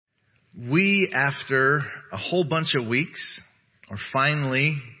We, after a whole bunch of weeks, are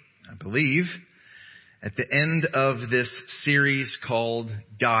finally, I believe, at the end of this series called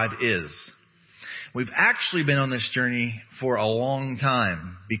God Is. We've actually been on this journey for a long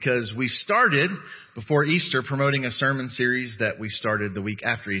time because we started before Easter promoting a sermon series that we started the week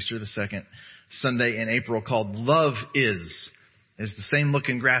after Easter, the second Sunday in April, called Love Is. It's the same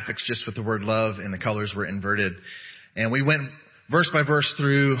looking graphics, just with the word love, and the colors were inverted. And we went verse by verse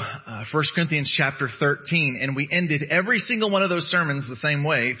through 1 Corinthians chapter 13, and we ended every single one of those sermons the same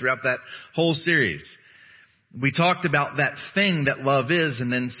way throughout that whole series. We talked about that thing that love is,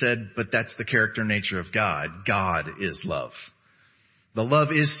 and then said, but that's the character and nature of God. God is love. The Love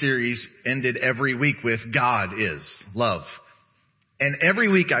Is series ended every week with God is love. And every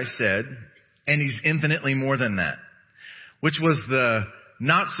week I said, and He's infinitely more than that, which was the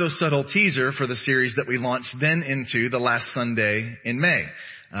not so subtle teaser for the series that we launched then into the last Sunday in May.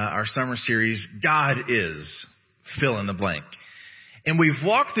 Our summer series, God Is, fill in the blank. And we've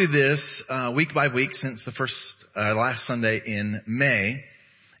walked through this week by week since the last Sunday in May.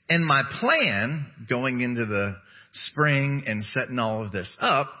 And my plan going into the spring and setting all of this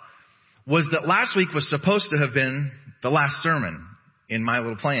up was that last week was supposed to have been the last sermon in my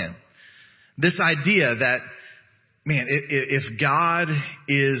little plan. This idea that, man, if God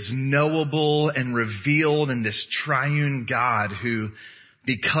is knowable and revealed in this triune God who,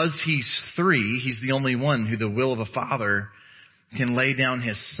 because He's three, He's the only one who the will of the Father can lay down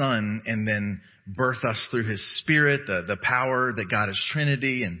His Son and then birth us through His Spirit, the power that God is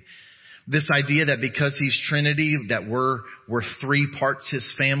Trinity. And this idea that because He's Trinity, that we're three parts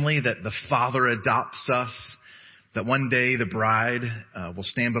His family, that the Father adopts us, that one day the bride will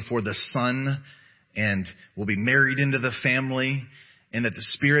stand before the Son and we'll be married into the family, and that the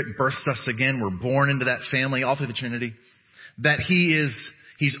Spirit births us again. We're born into that family, all through the Trinity. That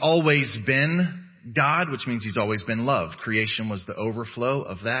He's always been God, which means He's always been love. Creation was the overflow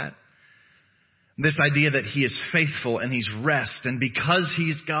of that. This idea that He is faithful and He's rest, and because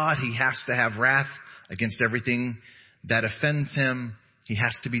He's God, He has to have wrath against everything that offends Him. He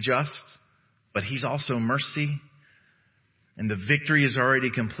has to be just, but He's also mercy, and the victory is already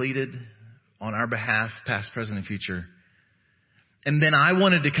completed on our behalf, past, present, and future. And then I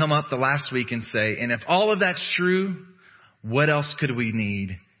wanted to come up the last week and say, and if all of that's true, what else could we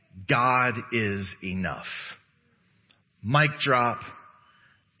need? God is enough. Mic drop,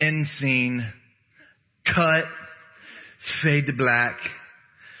 end scene, cut, fade to black,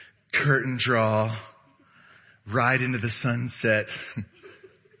 curtain draw, ride into the sunset.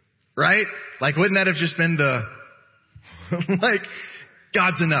 Right? Like, wouldn't that have just been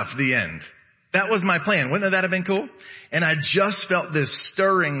God's enough, the end. That was my plan. Wouldn't that have been cool? And I just felt this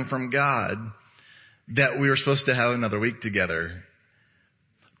stirring from God that we were supposed to have another week together.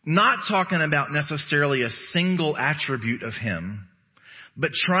 Not talking about necessarily a single attribute of Him,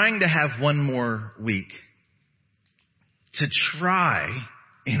 but trying to have one more week to try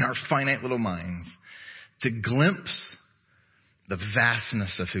in our finite little minds to glimpse the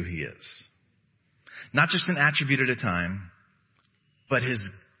vastness of who He is. Not just an attribute at a time, but His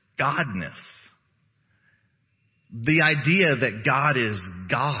Godness. The idea that God is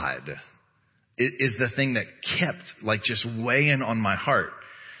God is the thing that kept just weighing on my heart.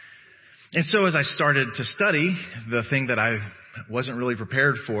 And so as I started to study the thing that I wasn't really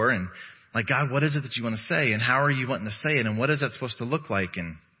prepared for, and God, what is it that you want to say? And how are you wanting to say it? And what is that supposed to look like?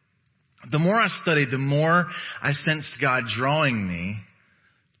 And the more I studied, the more I sensed God drawing me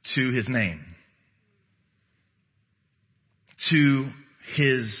to His name, to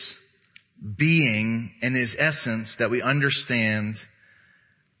His being and His essence that we understand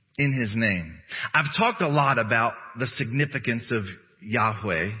in His name. I've talked a lot about the significance of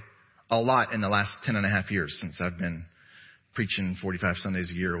Yahweh a lot in the last 10 and a half years since I've been preaching 45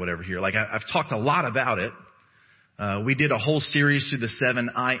 Sundays a year or whatever here. I've talked a lot about it. We did a whole series through the 7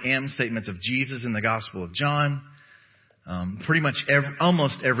 I am statements of Jesus in the Gospel of John. Pretty much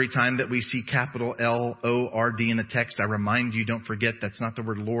almost every time that we see capital L-O-R-D in the text, I remind you, don't forget, that's not the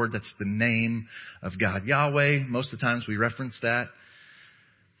word Lord, that's the name of God, Yahweh. Most of the times we reference that.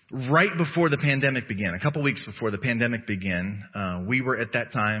 Right before the pandemic began, a couple weeks before the pandemic began, we were at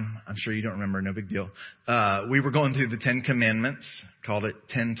that time, I'm sure you don't remember, no big deal. We were going through the 10 Commandments, called it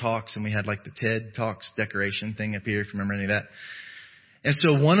 10 Talks, and we had the TED Talks decoration thing up here, if you remember any of that. And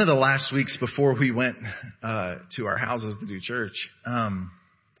so one of the last weeks before we went to our houses to do church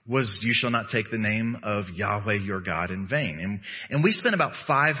was, you shall not take the name of Yahweh your God in vain. And we spent about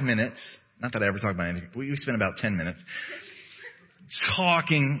 5 minutes, not that I ever talk about anything, we spent about 10 minutes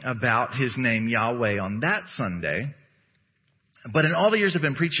talking about His name Yahweh on that Sunday. But in all the years I've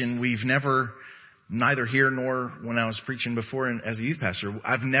been preaching, we've neither here nor when I was preaching before and as a youth pastor,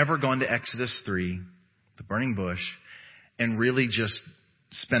 I've never gone to Exodus 3, the burning bush, and really just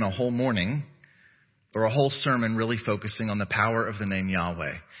spent a whole morning or a whole sermon really focusing on the power of the name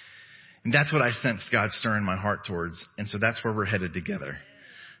Yahweh. And that's what I sensed God stirring my heart towards. And so that's where we're headed together.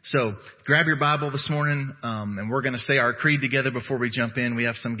 So grab your Bible this morning, and we're going to say our creed together before we jump in. We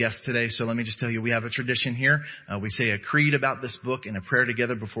have some guests today, so let me just tell you, we have a tradition here. We say a creed about this book and a prayer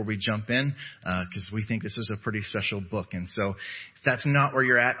together before we jump in, because we think this is a pretty special book. And so if that's not where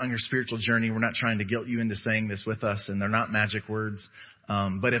you're at on your spiritual journey, we're not trying to guilt you into saying this with us, and they're not magic words.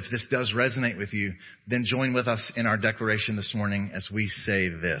 But if this does resonate with you, then join with us in our declaration this morning as we say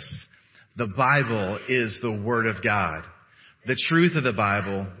this. The Bible is the Word of God. The truth of the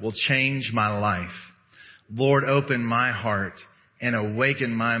Bible will change my life. Lord, open my heart and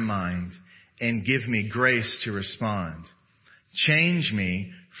awaken my mind and give me grace to respond. Change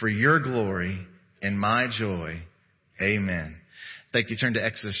me for your glory and my joy. Amen. Thank you. Turn to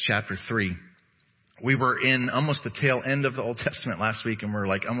Exodus chapter 3. We were in almost the tail end of the Old Testament last week, and we're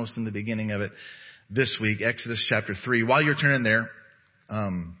like almost in the beginning of it this week. Exodus chapter 3. While you're turning there,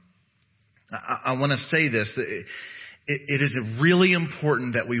 I want to say this. It is really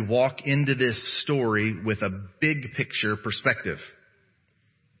important that we walk into this story with a big picture perspective.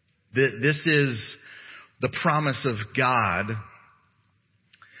 This is the promise of God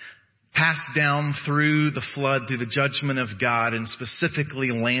passed down through the flood, through the judgment of God, and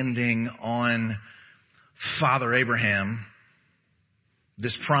specifically landing on Father Abraham,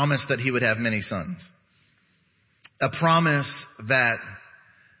 this promise that he would have many sons. A promise that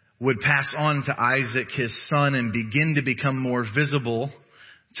would pass on to Isaac, his son, and begin to become more visible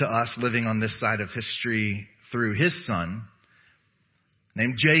to us living on this side of history through his son,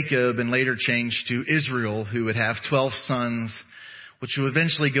 named Jacob, and later changed to Israel, who would have 12 sons, which would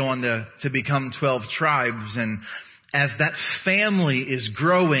eventually go on to become 12 tribes. And as that family is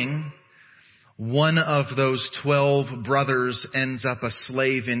growing, one of those 12 brothers ends up a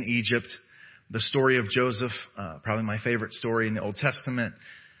slave in Egypt. The story of Joseph, probably my favorite story in the Old Testament.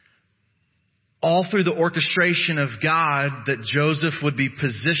 All through the orchestration of God, that Joseph would be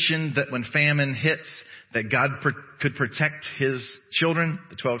positioned that when famine hits, that God could protect his children,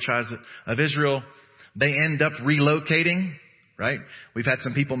 the 12 tribes of Israel. They end up relocating, right? We've had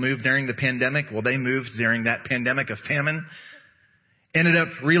some people move during the pandemic. Well, they moved during that pandemic of famine. Ended up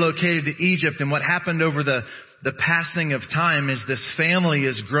relocated to Egypt. And what happened over the passing of time is this family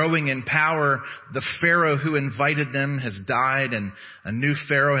is growing in power. The Pharaoh who invited them has died, and a new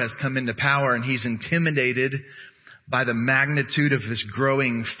Pharaoh has come into power, and he's intimidated by the magnitude of this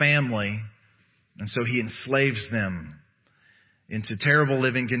growing family. And so he enslaves them into terrible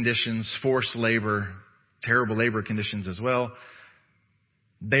living conditions, forced labor, terrible labor conditions as well.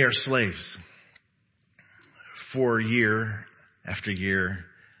 They are slaves for year after year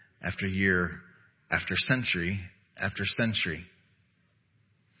after year after century after century.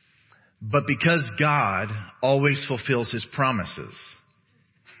 But because God always fulfills his promises,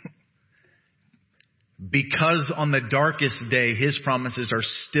 because on the darkest day his promises are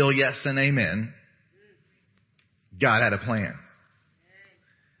still yes and amen, God had a plan.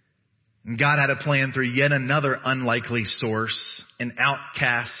 And God had a plan through yet another unlikely source, an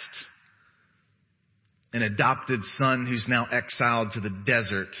outcast, an adopted son who's now exiled to the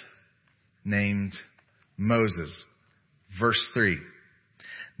desert, named Moses. Verse 3.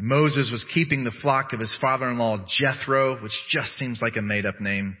 Moses was keeping the flock of his father-in-law Jethro, which just seems like a made-up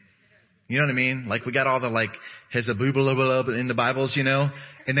name. You know what I mean? Like we got all the Hezaboobalab in the Bibles, you know?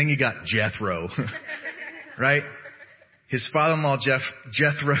 And then you got Jethro. Right? His father-in-law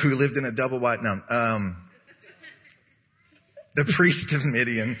Jethro, who lived in a double wide, the priest of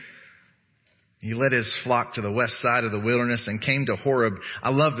Midian. He led his flock to the west side of the wilderness and came to Horeb.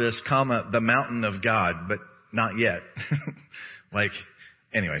 I love this, the mountain of God, but not yet.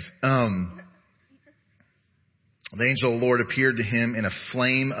 Anyways. The angel of the Lord appeared to him in a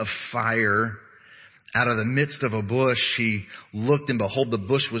flame of fire out of the midst of a bush. He looked, and behold, the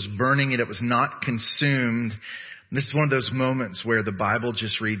bush was burning, and it was not consumed. And this is one of those moments where the Bible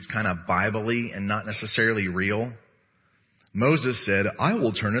just reads kind of Bible-y and not necessarily real. Moses said, I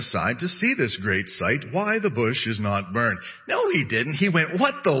will turn aside to see this great sight, why the bush is not burned. No, he didn't. He went,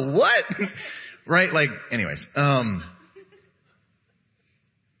 what the what? Right? Anyways.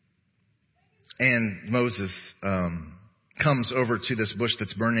 And Moses comes over to this bush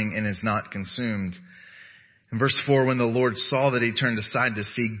that's burning and is not consumed. In verse 4, when the Lord saw that he turned aside to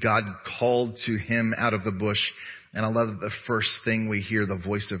see, God called to him out of the bush. And I love that the first thing we hear the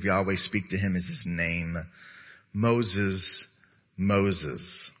voice of Yahweh speak to him is his name. Moses,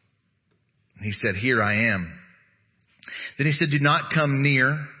 Moses. He said, "Here I am." Then he said, "Do not come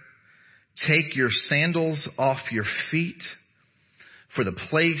near. Take your sandals off your feet, for the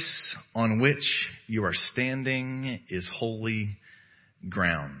place on which you are standing is holy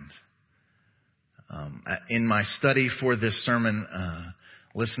ground." In my study for this sermon,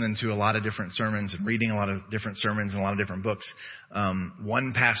 listening to a lot of different sermons and reading a lot of different sermons and a lot of different books,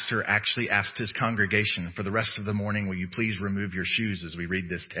 one pastor actually asked his congregation, "For the rest of the morning, will you please remove your shoes as we read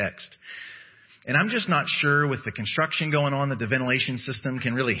this text?" And I'm just not sure with the construction going on that the ventilation system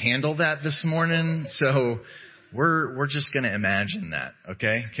can really handle that this morning. So we're just going to imagine that.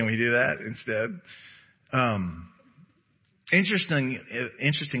 Okay. Can we do that instead?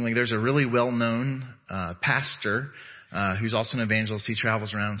 Interestingly, there's a really well-known pastor who's also an evangelist. He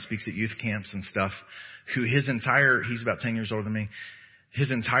travels around, speaks at youth camps and stuff, he's about 10 years older than me.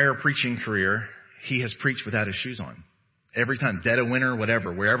 His entire preaching career, he has preached without his shoes on. Every time, dead of winter,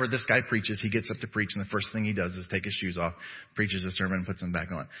 whatever, wherever this guy preaches, he gets up to preach, and the first thing he does is take his shoes off, preaches a sermon, and puts them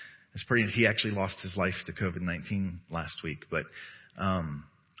back on. He actually lost his life to COVID-19 last week. But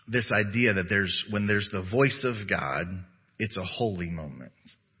this idea that when there's the voice of God, it's a holy moment.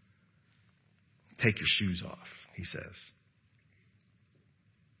 Take your shoes off, he says.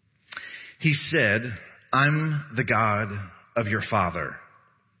 He said, "I'm the God of your father,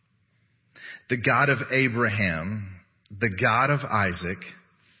 the God of Abraham, the God of Isaac,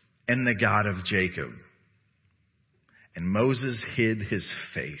 and the God of Jacob." And Moses hid his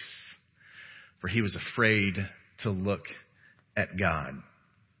face, for he was afraid to look at God.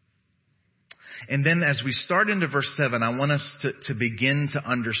 And then as we start into verse 7, I want us to begin to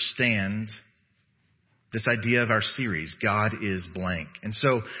understand this idea of our series, God is blank. And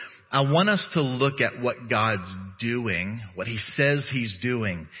so I want us to look at what God's doing, what he says he's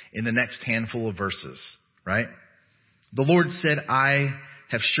doing in the next handful of verses, right? The Lord said, "I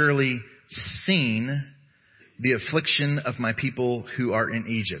have surely seen the affliction of my people who are in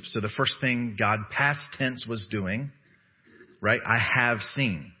Egypt." So the first thing God past tense was doing, right? I have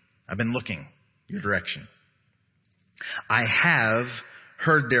seen. I've been looking your direction. "I have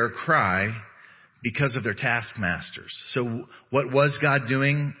heard their cry because of their taskmasters." So what was God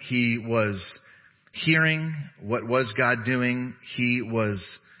doing? He was hearing. What was God doing? He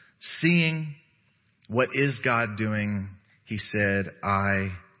was seeing. What is God doing? He said,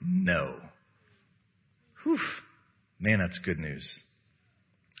 "I know." Whew. Man, that's good news.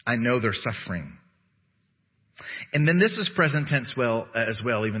 I know they're suffering. And then this is present tense as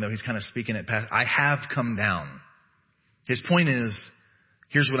well, even though he's kind of speaking it past. I have come down. His point is,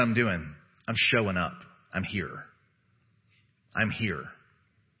 here's what I'm doing. I'm showing up. I'm here. I'm here.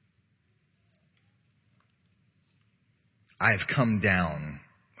 I have come down.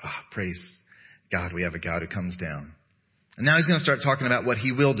 Oh, praise God, we have a God who comes down. And now he's going to start talking about what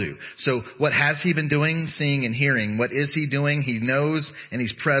he will do. So what has he been doing? Seeing and hearing. What is he doing? He knows and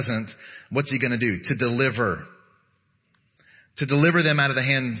he's present. What's he going to do? To deliver. To deliver them out of the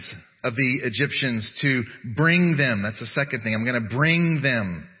hands of the Egyptians. To bring them. That's the second thing. I'm going to bring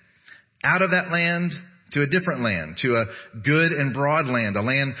them out of that land to a different land. To a good and broad land. A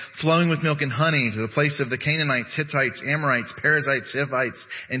land flowing with milk and honey. To the place of the Canaanites, Hittites, Amorites, Perizzites, Hivites,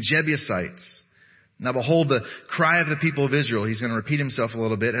 and Jebusites. Now behold, the cry of the people of Israel, he's going to repeat himself a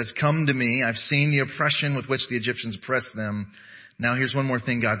little bit, has come to me. I've seen the oppression with which the Egyptians oppressed them. Now here's one more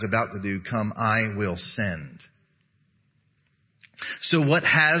thing God's about to do. Come, I will send. So what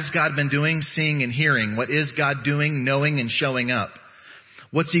has God been doing? Seeing and hearing. What is God doing? Knowing and showing up.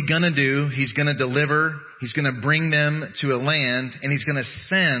 What's he going to do? He's going to deliver. He's going to bring them to a land, and he's going to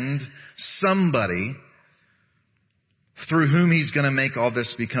send somebody through whom he's going to make all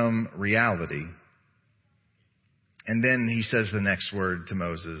this become reality. And then he says the next word to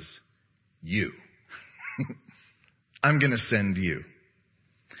Moses, you. I'm going to send you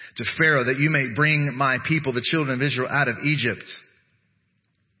to Pharaoh that you may bring my people, the children of Israel, out of Egypt.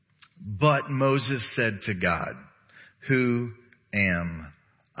 But Moses said to God, who am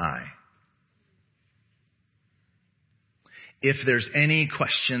I? If there's any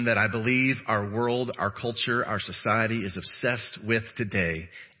question that I believe our world, our culture, our society is obsessed with today,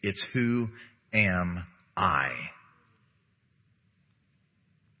 it's who am I?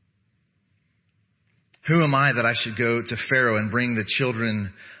 Who am I that I should go to Pharaoh and bring the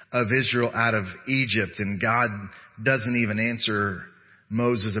children of Israel out of Egypt? And God doesn't even answer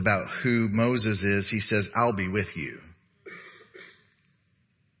Moses about who Moses is. He says, I'll be with you.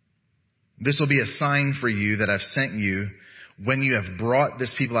 This will be a sign for you that I've sent you. When you have brought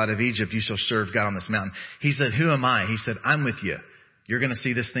this people out of Egypt, you shall serve God on this mountain. He said, who am I? He said, I'm with you. You're going to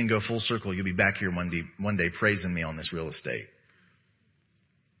see this thing go full circle. You'll be back here one day praising me on this real estate.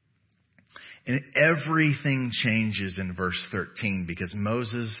 And everything changes in verse 13 because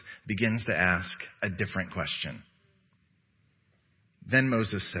Moses begins to ask a different question. Then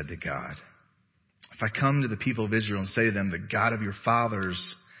Moses said to God, if I come to the people of Israel and say to them, the God of your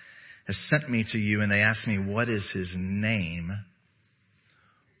fathers has sent me to you, and they ask me, what is his name?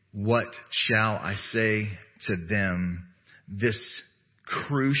 What shall I say to them? This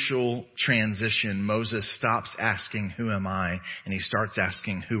crucial transition, Moses stops asking, who am I? And he starts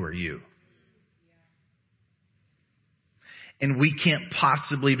asking, who are you? And we can't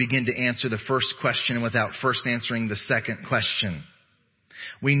possibly begin to answer the first question without first answering the second question.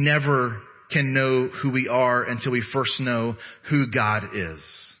 We never can know who we are until we first know who God is.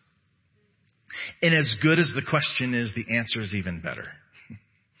 And as good as the question is, the answer is even better.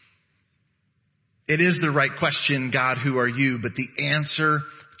 It is the right question, God, who are you? But the answer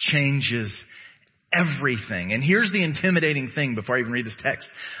changes everything. And here's the intimidating thing before I even read this text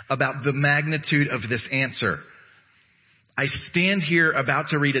about the magnitude of this answer. I stand here about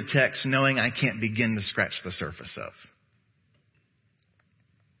to read a text knowing I can't begin to scratch the surface of.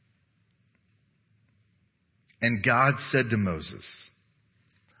 And God said to Moses,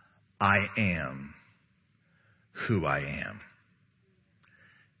 I am who I am.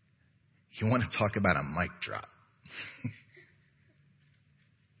 You want to talk about a mic drop?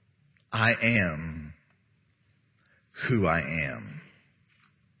 I am who I am.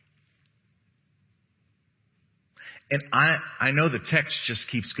 And I know the text just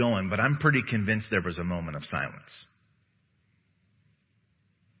keeps going, but I'm pretty convinced there was a moment of silence.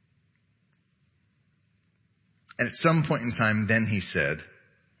 And at some point in time, then he said,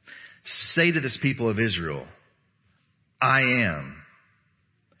 say to this people of Israel, I am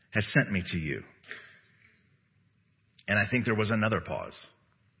has sent me to you. And I think there was another pause.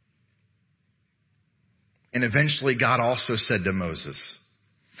 And eventually God also said to Moses,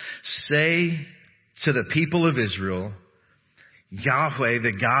 say to the people of Israel, Yahweh,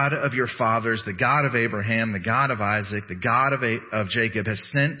 the God of your fathers, the God of Abraham, the God of Isaac, the God of Jacob has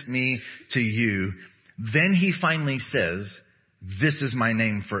sent me to you. Then he finally says, this is my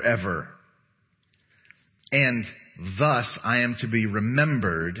name forever. And thus I am to be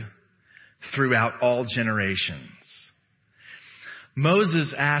remembered throughout all generations.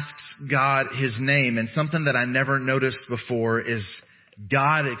 Moses asks God his name, and something that I never noticed before is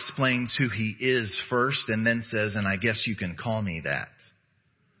God explains who he is first and then says, and I guess you can call me that.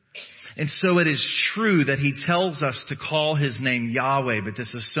 And so it is true that he tells us to call his name Yahweh, but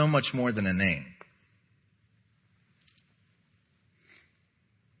this is so much more than a name.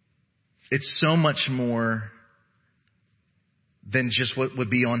 It's so much more than just what would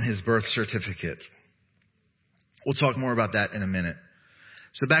be on his birth certificate. We'll talk more about that in a minute.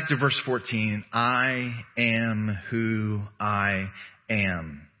 So back to verse 14. I am who I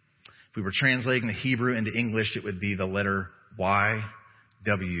am. If we were translating the Hebrew into English, it would be the letter YH.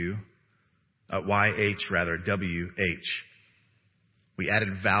 We added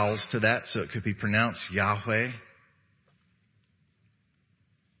vowels to that so it could be pronounced Yahweh.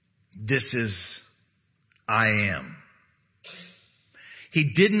 This is I am.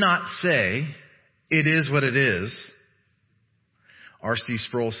 He did not say, it is what it is. R.C.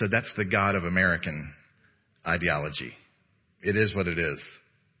 Sproul said that's the God of American ideology. It is what it is.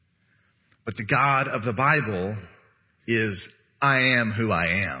 But the God of the Bible is I am who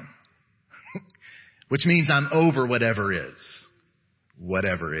I am. Which means I'm over whatever is.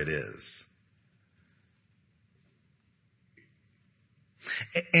 Whatever it is.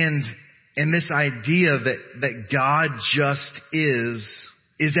 And this idea that God just is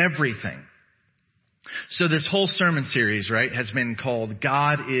everything. So this whole sermon series, right, has been called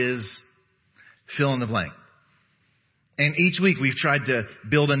God is fill in the blank. And each week we've tried to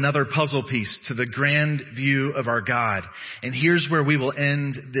build another puzzle piece to the grand view of our God. And here's where we will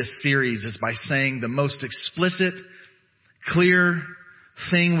end this series is by saying the most explicit, clear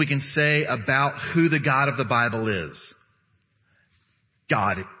thing we can say about who the God of the Bible is.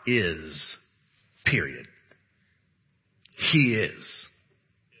 God is. Period. He is.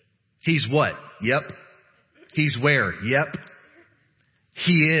 He's what? Yep. He's where? Yep.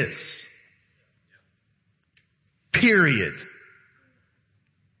 He is. Period.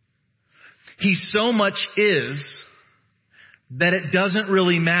 He so much is that it doesn't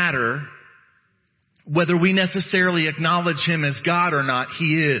really matter whether we necessarily acknowledge him as God or not.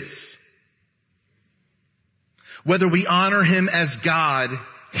 He is. Whether we honor him as God,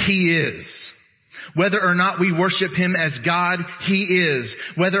 he is. Whether or not we worship him as God, he is.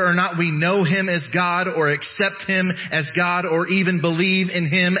 Whether or not we know him as God or accept him as God or even believe in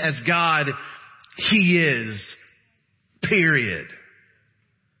him as God, he is. Period.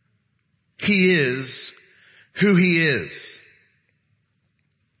 He is who He is.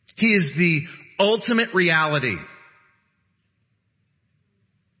 He is the ultimate reality.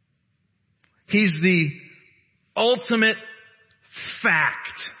 He's the ultimate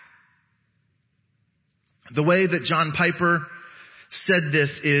fact. The way that John Piper said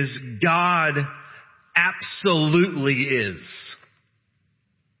this is, God absolutely is.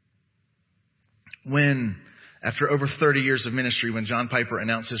 When, after over 30 years of ministry, when John Piper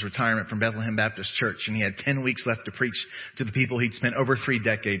announced his retirement from Bethlehem Baptist Church and he had 10 weeks left to preach to the people he'd spent over 3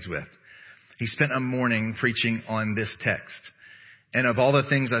 decades with, he spent a morning preaching on this text. And of all the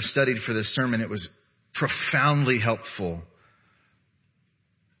things I studied for this sermon, it was profoundly helpful.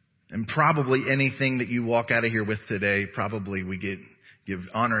 And probably anything that you walk out of here with today, probably we give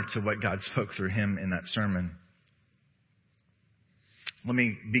honor to what God spoke through him in that sermon. Let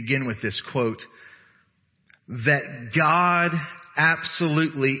me begin with this quote. That God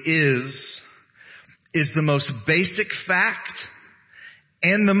absolutely is the most basic fact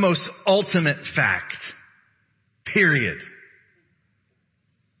and the most ultimate fact. Period.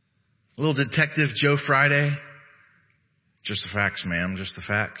 Little Detective Joe Friday. Just the facts, ma'am. Just the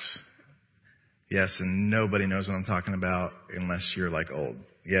facts. Yes, and nobody knows what I'm talking about unless you're like old.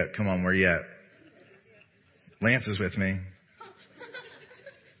 Yeah, come on, where you at? Lance is with me.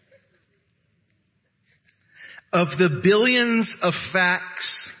 Of the billions of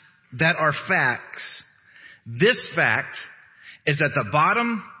facts that are facts, this fact is at the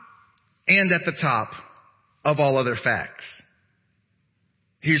bottom and at the top of all other facts.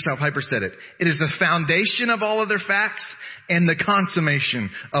 Here's how Piper said it. It is the foundation of all other facts and the consummation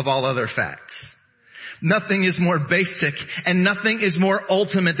of all other facts. Nothing is more basic and nothing is more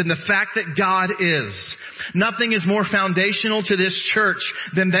ultimate than the fact that God is. Nothing is more foundational to this church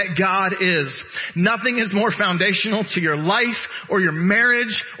than that God is. Nothing is more foundational to your life or your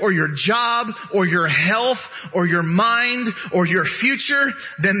marriage or your job or your health or your mind or your future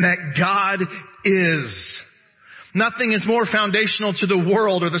than that God is. Nothing is more foundational to the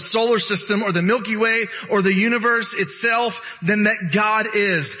world or the solar system or the Milky Way or the universe itself than that God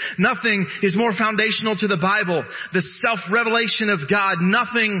is. Nothing is more foundational to the Bible, the self-revelation of God.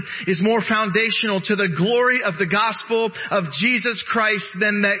 Nothing is more foundational to the glory of the gospel of Jesus Christ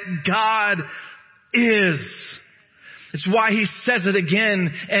than that God is. It's why He says it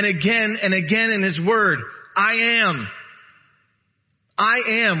again and again and again in His Word. I am. I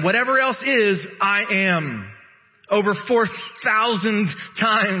am. Whatever else is, I am. Over 4,000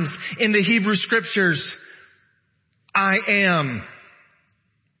 times in the Hebrew Scriptures, I am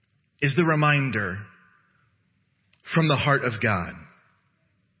is the reminder from the heart of God.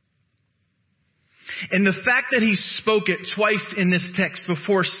 And the fact that He spoke it twice in this text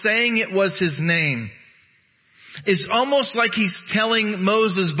before saying it was His name is almost like He's telling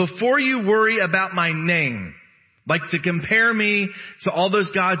Moses, before you worry about my name, like to compare me to all those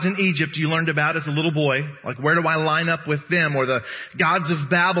gods in Egypt you learned about as a little boy. Like, where do I line up with them? Or the gods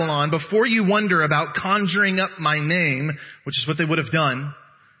of Babylon. Before you wonder about conjuring up my name, which is what they would have done,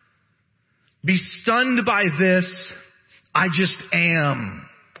 be stunned by this. I just am.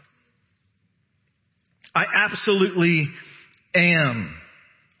 I absolutely am.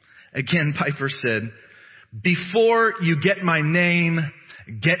 Again, Piper said, before you get my name,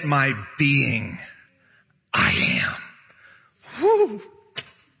 get my being. I am. Woo.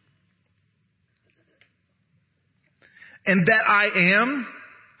 And that I am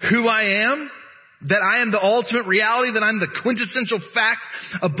who I am, that I am the ultimate reality, that I'm the quintessential fact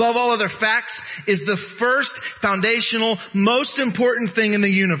above all other facts, is the first foundational, most important thing in the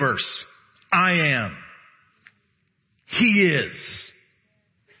universe. I am. He is.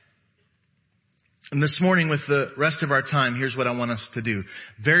 And this morning, with the rest of our time, here's what I want us to do.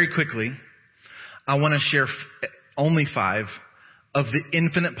 Very quickly, I want to share only 5 of the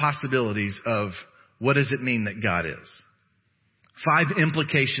infinite possibilities of what does it mean that God is. 5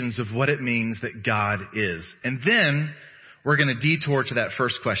 implications of what it means that God is. And then we're going to detour to that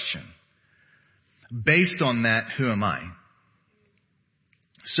first question. Based on that, who am I?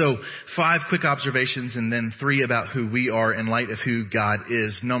 So 5 quick observations and then 3 about who we are in light of who God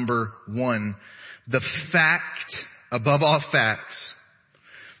is. Number 1, the fact above all facts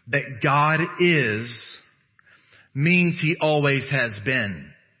that God is means He always has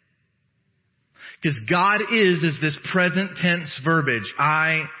been. Because God is this present tense verbiage.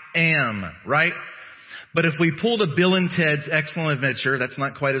 I am, right? But if we pull the Bill and Ted's Excellent Adventure, that's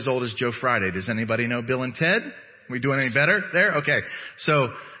not quite as old as Joe Friday. Does anybody know Bill and Ted? Are we doing any better there? Okay. So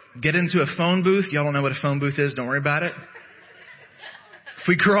get into a phone booth. Y'all don't know what a phone booth is. Don't worry about it. If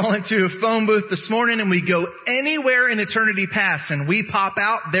we crawl into a phone booth this morning and we go anywhere in eternity past and we pop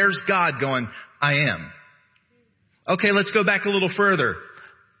out, there's God going, I am. Okay, let's go back a little further.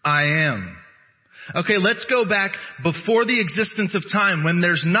 I am. Okay, let's go back before the existence of time, when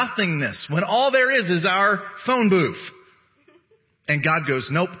there's nothingness, when all there is our phone booth. And God goes,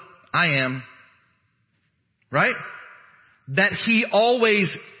 nope, I am. Right? That He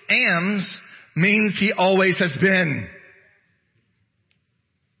always ams means He always has been.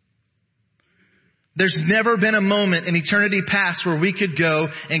 There's never been a moment in eternity past where we could go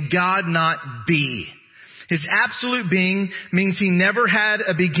and God not be. His absolute being means He never had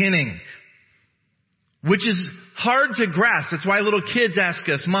a beginning, which is hard to grasp. That's why little kids ask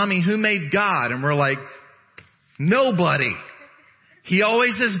us, Mommy, who made God? And we're like, nobody. He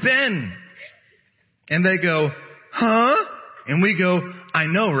always has been. And they go, huh? And we go, I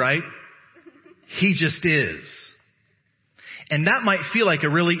know, right? He just is. And that might feel like a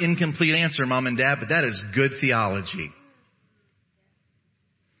really incomplete answer, Mom and Dad, but that is good theology.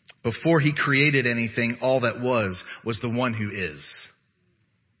 Before He created anything, all that was the one who is.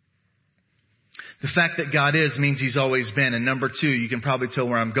 The fact that God is means He's always been. And number two, you can probably tell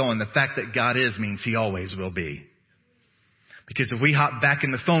where I'm going. The fact that God is means He always will be. Because if we hop back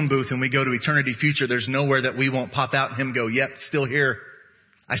in the phone booth and we go to eternity future, there's nowhere that we won't pop out and Him go, yep, still here.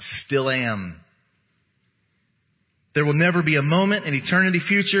 I still am. There will never be a moment in eternity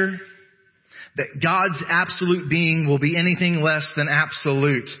future that God's absolute being will be anything less than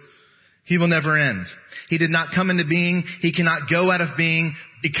absolute. He will never end. He did not come into being. He cannot go out of being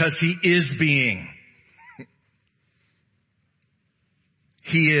because He is being.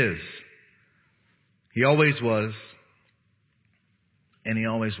 He is. He always was. And He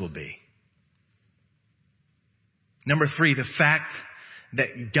always will be. Number three, the fact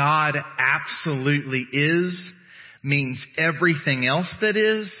that God absolutely is means everything else that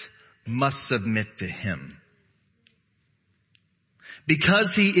is must submit to Him.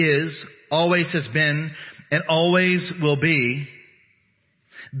 Because He is, always has been, and always will be,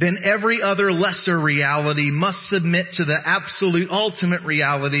 then every other lesser reality must submit to the absolute ultimate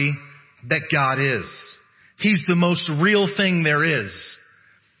reality that God is. He's the most real thing there is.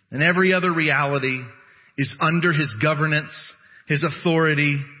 And every other reality is under His governance, His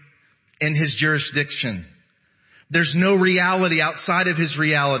authority, and His jurisdiction. There's no reality outside of His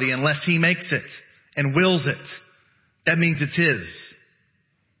reality unless He makes it and wills it. That means it's His.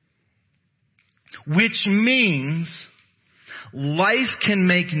 Which means life can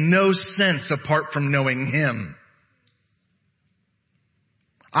make no sense apart from knowing Him.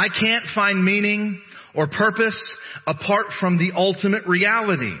 I can't find meaning or purpose apart from the ultimate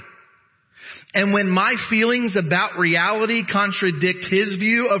reality. And when my feelings about reality contradict His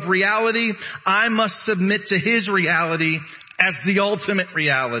view of reality, I must submit to His reality as the ultimate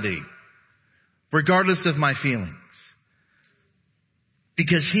reality, regardless of my feelings.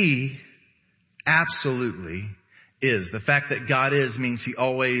 Because He absolutely is. The fact that God is means He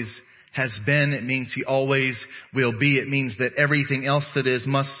always has been. It means He always will be. It means that everything else that is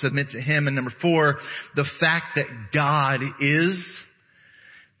must submit to Him. And number four, the fact that God is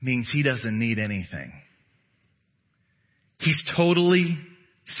means He doesn't need anything. He's totally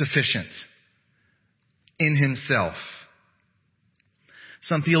sufficient in Himself.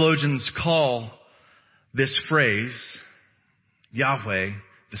 Some theologians call this phrase, Yahweh,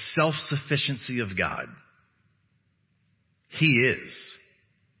 the self-sufficiency of God. He is,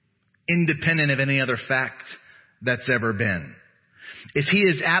 independent of any other fact that's ever been. If He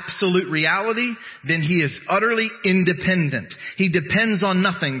is absolute reality, then He is utterly independent. He depends on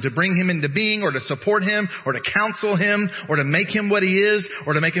nothing to bring Him into being or to support Him or to counsel Him or to make Him what He is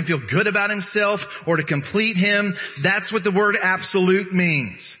or to make Him feel good about Himself or to complete Him. That's what the word absolute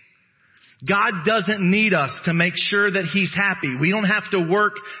means. God doesn't need us to make sure that He's happy. We don't have to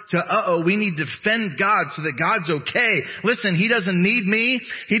work to, we need to defend God so that God's okay. Listen, He doesn't need me.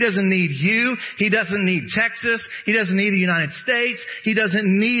 He doesn't need you. He doesn't need Texas. He doesn't need the United States. He doesn't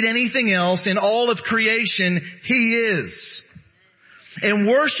need anything else in all of creation. He is. And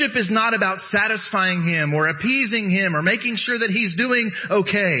worship is not about satisfying Him or appeasing Him or making sure that He's doing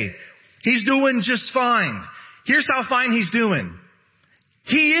okay. He's doing just fine. Here's how fine He's doing.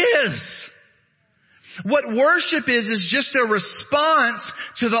 He is. What worship is just a response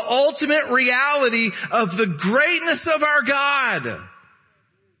to the ultimate reality of the greatness of our God.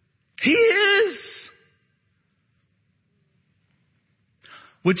 He is.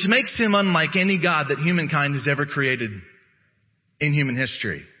 Which makes Him unlike any God that humankind has ever created in human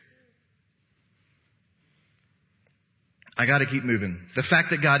history. I got to keep moving. The fact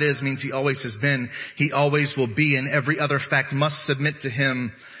that God is means He always has been. He always will be, and every other fact must submit to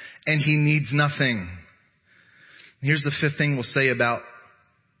Him, and He needs nothing. Here's the fifth thing we'll say about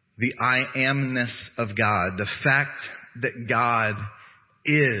the I amness of God. The fact that God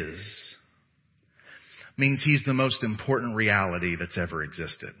is means He's the most important reality that's ever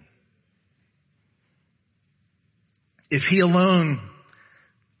existed. If He alone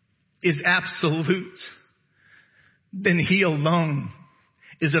is absolute, then He alone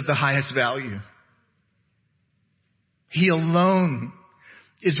is of the highest value. He alone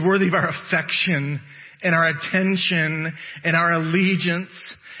is worthy of our affection and our attention and our allegiance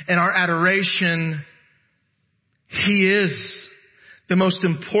and our adoration. He is the most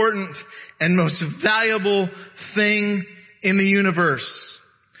important and most valuable thing in the universe.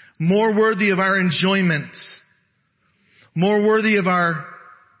 More worthy of our enjoyment. More worthy of our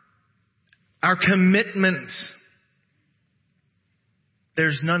commitment.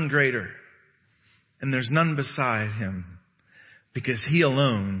 There's none greater, and there's none beside Him, because He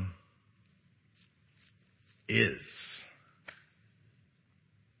alone is.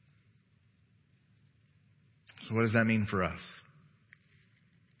 So what does that mean for us?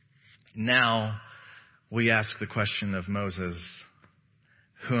 Now we ask the question of Moses,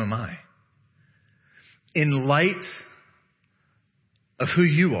 who am I? In light of who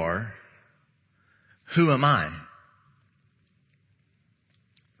you are, who am I?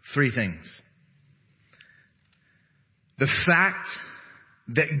 Three things. The fact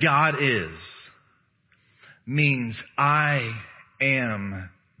that God is means I am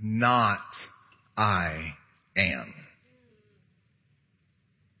not I am.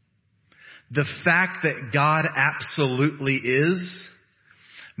 The fact that God absolutely is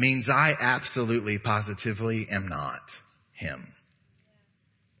means I absolutely, positively am not Him.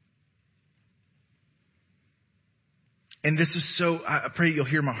 And this is so, I pray you'll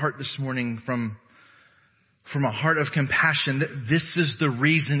hear my heart this morning from a heart of compassion, that this is the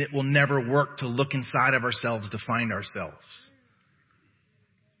reason it will never work to look inside of ourselves to find ourselves.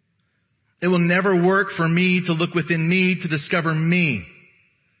 It will never work for me to look within me to discover me.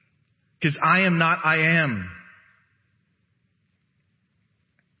 Because I am not I am.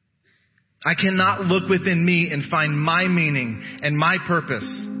 I cannot look within me and find my meaning and my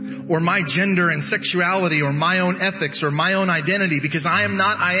purpose, or my gender and sexuality, or my own ethics, or my own identity, because I am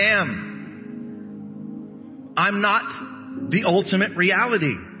not I am. I'm not the ultimate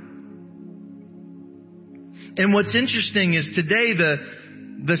reality. And what's interesting is today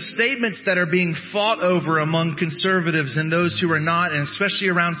the statements that are being fought over among conservatives and those who are not, and especially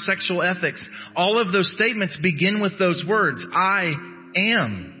around sexual ethics, all of those statements begin with those words, I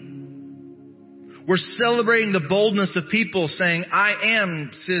am. We're celebrating the boldness of people saying, I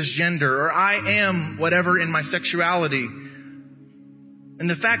am cisgender, or I am whatever in my sexuality. And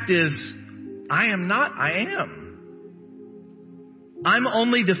the fact is, I am not I am. I'm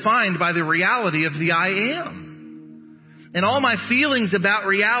only defined by the reality of the I am. And all my feelings about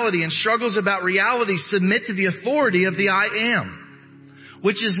reality and struggles about reality submit to the authority of the I am.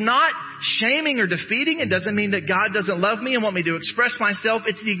 Which is not shaming or defeating. It doesn't mean that God doesn't love me and want me to express myself.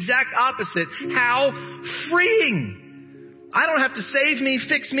 It's the exact opposite. How freeing. I don't have to save me,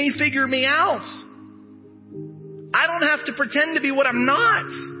 fix me, figure me out. I don't have to pretend to be what I'm not.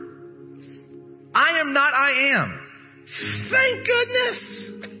 I am not I am. Thank goodness.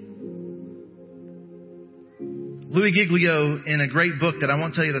 Louis Giglio, in a great book that I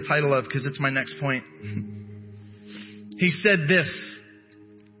won't tell you the title of because it's my next point, he said this: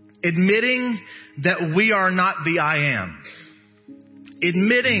 admitting that we are not the I am.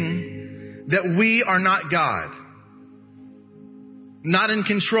 Admitting that we are not God. Not in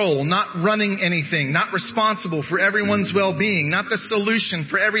control, not running anything, not responsible for everyone's well-being, not the solution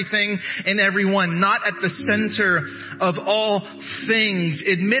for everything and everyone, not at the center of all things.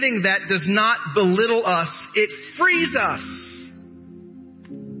 Admitting that does not belittle us, it frees us.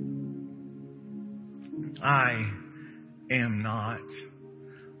 I am not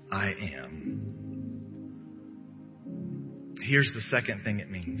I am. Here's the second thing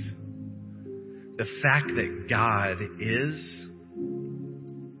it means. The fact that God is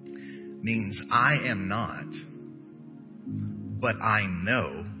means I am not, but I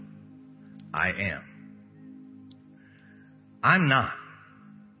know I am. I'm not,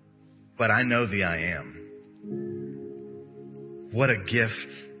 but I know the I am. What a gift.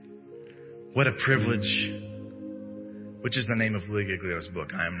 What a privilege. Which is the name of Louis Giglio's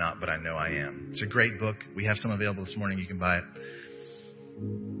book, I Am Not, But I Know I Am. It's a great book. We have some available this morning. You can buy it.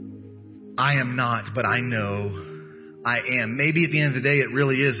 I am not, but I know I am. Maybe at the end of the day, it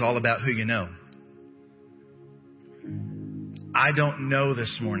really is all about who you know. I don't know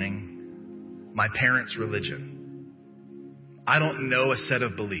this morning my parents' religion. I don't know a set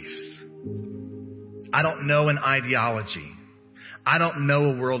of beliefs. I don't know an ideology. I don't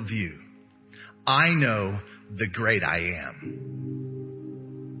know a worldview. I know the great I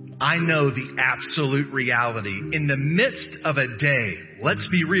am. I know the absolute reality in the midst of a day, let's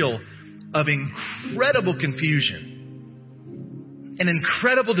be real, of incredible confusion and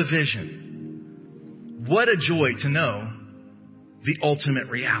incredible division. What a joy to know the ultimate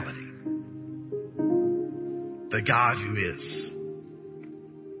reality. The God who is.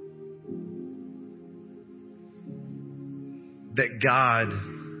 That God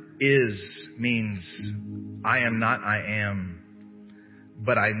is means I am not I am,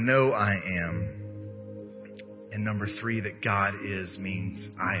 but I know I am. And number 3, that God is means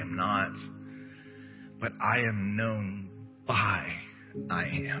I am not, but I am known by I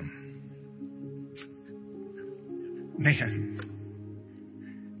am. Man,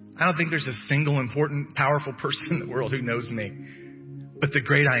 I don't think there's a single important, powerful person in the world who knows me, but the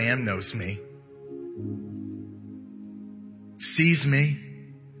great I am knows me, sees me,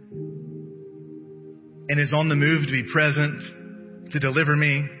 and is on the move to be present, to deliver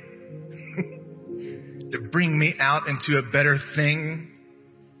me, to bring me out into a better thing.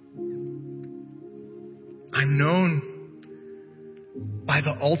 I'm known by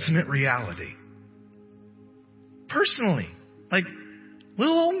the ultimate reality. Personally, like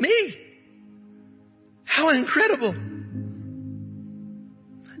little old me. How incredible.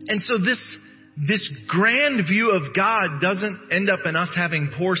 And so this grand view of God doesn't end up in us having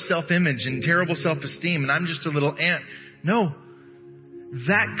poor self-image and terrible self-esteem and I'm just a little ant. No.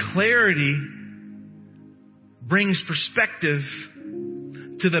 That clarity brings perspective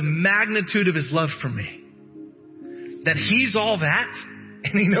to the magnitude of His love for me. That He's all that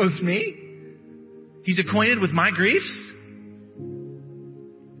and He knows me. He's acquainted with my griefs.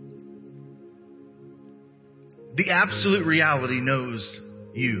 The absolute reality knows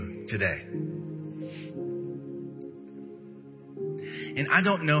you today. And I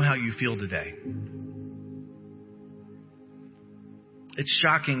don't know how you feel today. It's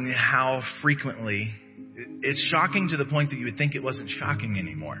shocking how frequently, it's shocking to the point that you would think it wasn't shocking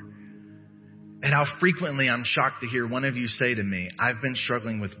anymore. And how frequently I'm shocked to hear one of you say to me, I've been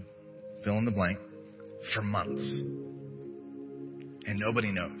struggling with fill in the blank for months. And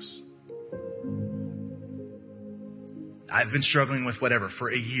nobody knows. I've been struggling with whatever for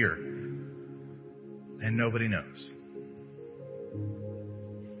a year. And nobody knows.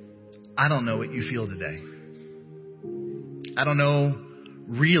 I don't know what you feel today. I don't know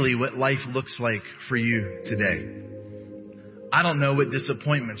really what life looks like for you today. I don't know what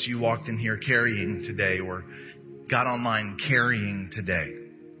disappointments you walked in here carrying today or got online carrying today.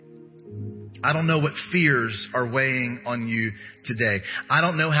 I don't know what fears are weighing on you today. I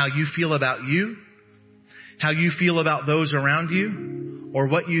don't know how you feel about you, how you feel about those around you, or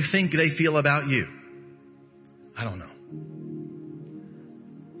what you think they feel about you. I don't know.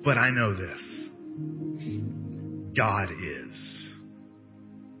 But I know this. God is.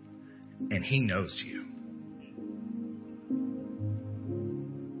 And He knows you.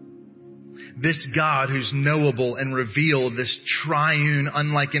 This God who's knowable and revealed, this triune,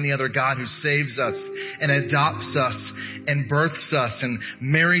 unlike any other God who saves us and adopts us and births us and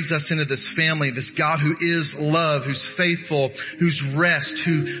marries us into this family. This God who is love, who's faithful, who's rest,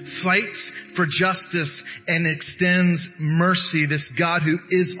 who fights for justice and extends mercy. This God who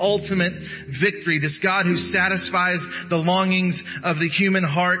is ultimate victory. This God who satisfies the longings of the human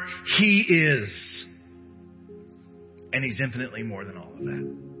heart. He is. And He's infinitely more than all of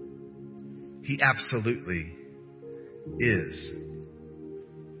that. He absolutely is.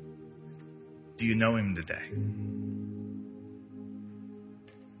 Do you know Him today?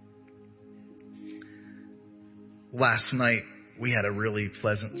 Last night, we had a really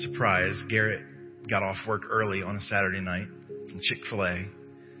pleasant surprise. Garrett got off work early on a Saturday night from Chick-fil-A.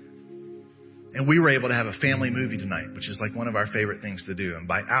 And we were able to have a family movie tonight, which is like one of our favorite things to do. And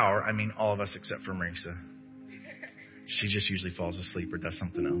by our, I mean all of us except for Marisa. She just usually falls asleep or does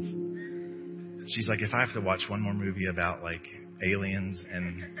something else. She's like, if I have to watch one more movie about like aliens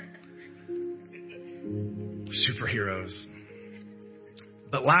and superheroes.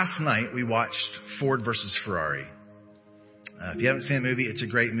 But last night we watched Ford versus Ferrari. If you haven't seen the movie, it's a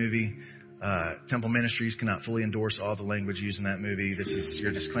great movie. Temple Ministries cannot fully endorse all the language used in that movie. This is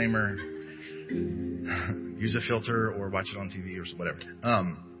your disclaimer. Use a filter or watch it on TV or whatever.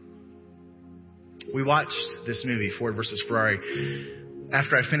 We watched this movie, Ford versus Ferrari.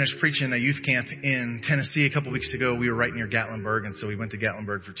 After I finished preaching a youth camp in Tennessee a couple weeks ago, we were right near Gatlinburg, and so we went to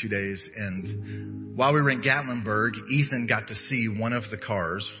Gatlinburg for 2 days. And while we were in Gatlinburg, Ethan got to see one of the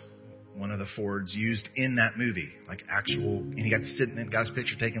cars, one of the Fords used in that movie, like actual, and he got to sit in it, got his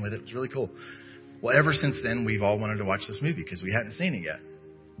picture taken with it. It was really cool. Well, ever since then, we've all wanted to watch this movie because we hadn't seen it yet.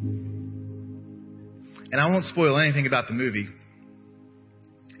 And I won't spoil anything about the movie,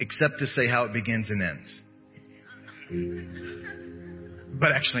 except to say how it begins and ends.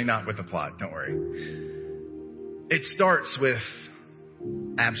 But actually not with the plot, don't worry. It starts with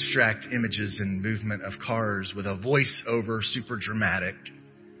abstract images and movement of cars with a voiceover, super dramatic.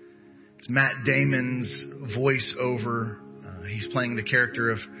 It's Matt Damon's voiceover. He's playing the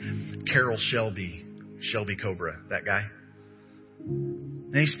character of Carroll Shelby Cobra, that guy.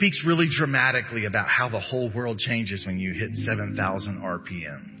 And he speaks really dramatically about how the whole world changes when you hit 7,000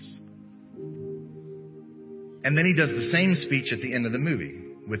 RPMs. And then he does the same speech at the end of the movie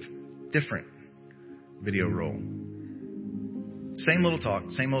with different video roll. Same little talk,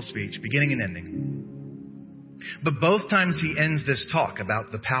 same old speech, beginning and ending. But both times he ends this talk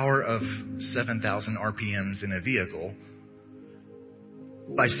about the power of 7,000 RPMs in a vehicle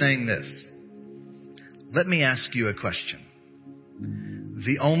by saying this: let me ask you a question.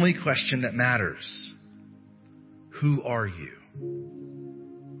 The only question that matters. Who are you?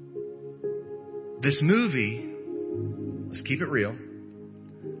 This movie, let's keep it real,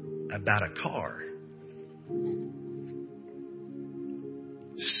 about a car,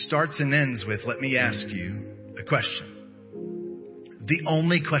 starts and ends with, let me ask you a question. The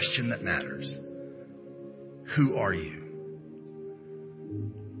only question that matters. Who are you?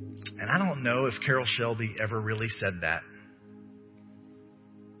 And I don't know if Carroll Shelby ever really said that.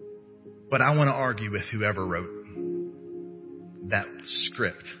 But I want to argue with whoever wrote that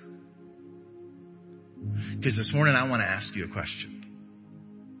script. Because this morning I want to ask you a question.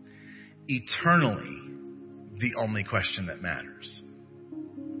 Eternally, the only question that matters.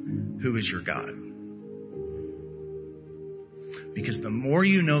 Who is your God? Because the more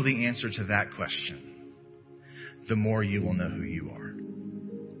you know the answer to that question, the more you will know who you are.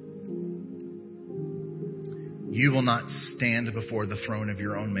 You will not stand before the throne of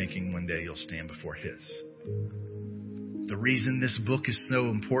your own making. One day you'll stand before His. The reason this book is so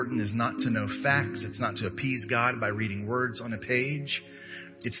important is not to know facts. It's not to appease God by reading words on a page.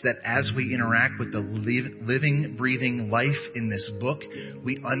 It's that as we interact with the living, breathing life in this book,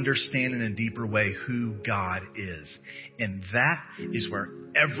 we understand in a deeper way who God is. And that is where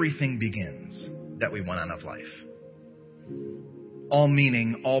everything begins that we want out of life. All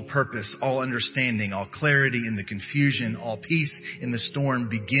meaning, all purpose, all understanding, all clarity in the confusion, all peace in the storm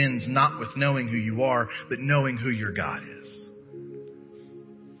begins not with knowing who you are, but knowing who your God is.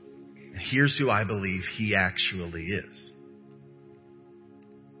 And here's who I believe He actually is.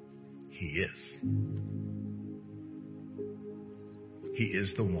 He is. He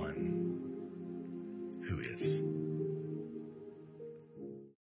is the one who is.